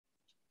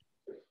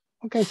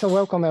Okay, so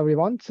welcome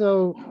everyone.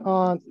 So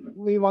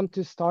we want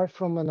to start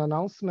from an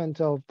announcement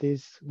of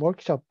this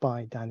workshop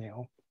by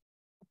Daniel.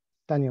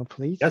 Daniel,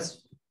 please.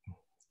 Yes,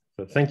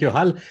 thank you,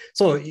 Hal.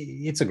 So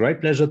it's a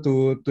great pleasure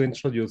to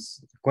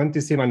introduce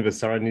Quantissima and the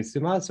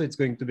Serenissima. So it's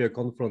going to be a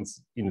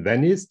conference in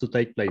Venice to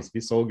take place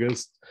this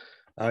August,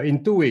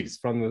 in 2 weeks,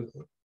 from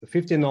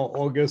 15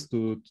 August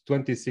to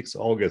 26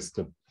 August.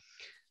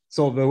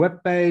 So the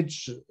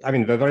webpage,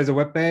 there is a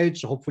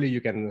webpage. Hopefully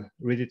you can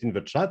read it in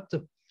the chat.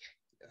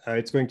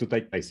 It's going to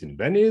take place in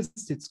Venice.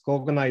 It's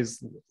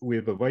co-organized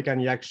with Wojciech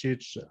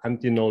Jaksic,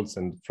 Antti Nolz,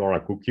 and Flora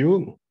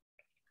Kukiu.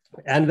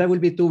 And there will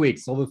be 2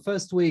 weeks. So the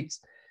first week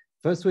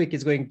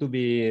is going to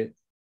be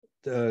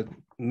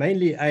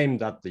mainly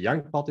aimed at the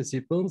young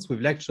participants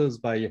with lectures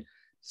by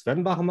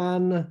Sven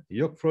Bachmann,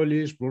 Jörg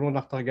Fröhlich, Bruno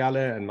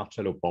Nachtergalle, and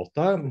Marcello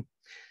Porta.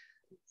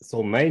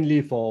 So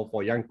mainly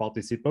for young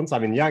participants.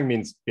 Young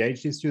means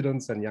PhD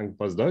students and young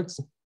postdocs.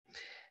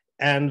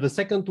 And the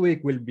second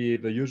week will be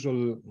the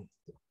usual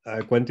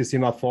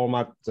Quantissima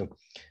format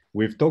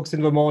with talks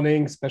in the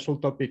morning, special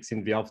topics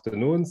in the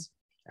afternoons,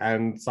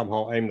 and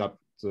somehow aimed at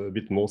a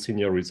bit more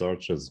senior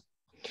researchers.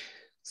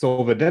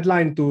 So the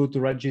deadline to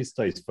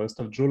register is 1st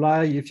of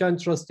July. If you're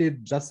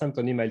interested, just send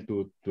an email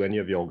to any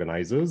of the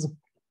organizers.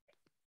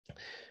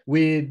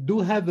 We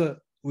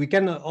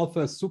can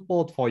offer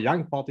support for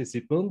young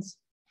participants.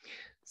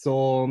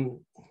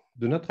 So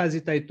do not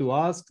hesitate to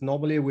ask.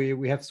 Normally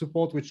we have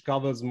support which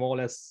covers more or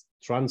less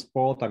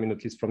transport, at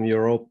least from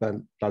Europe,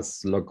 and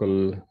plus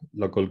local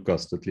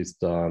cost, at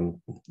least a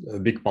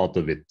big part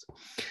of it.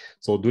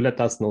 So do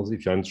let us know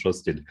if you're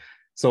interested.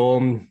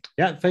 So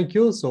yeah, thank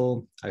you.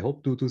 So I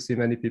hope to see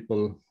many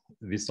people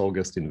this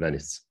August in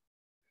Venice.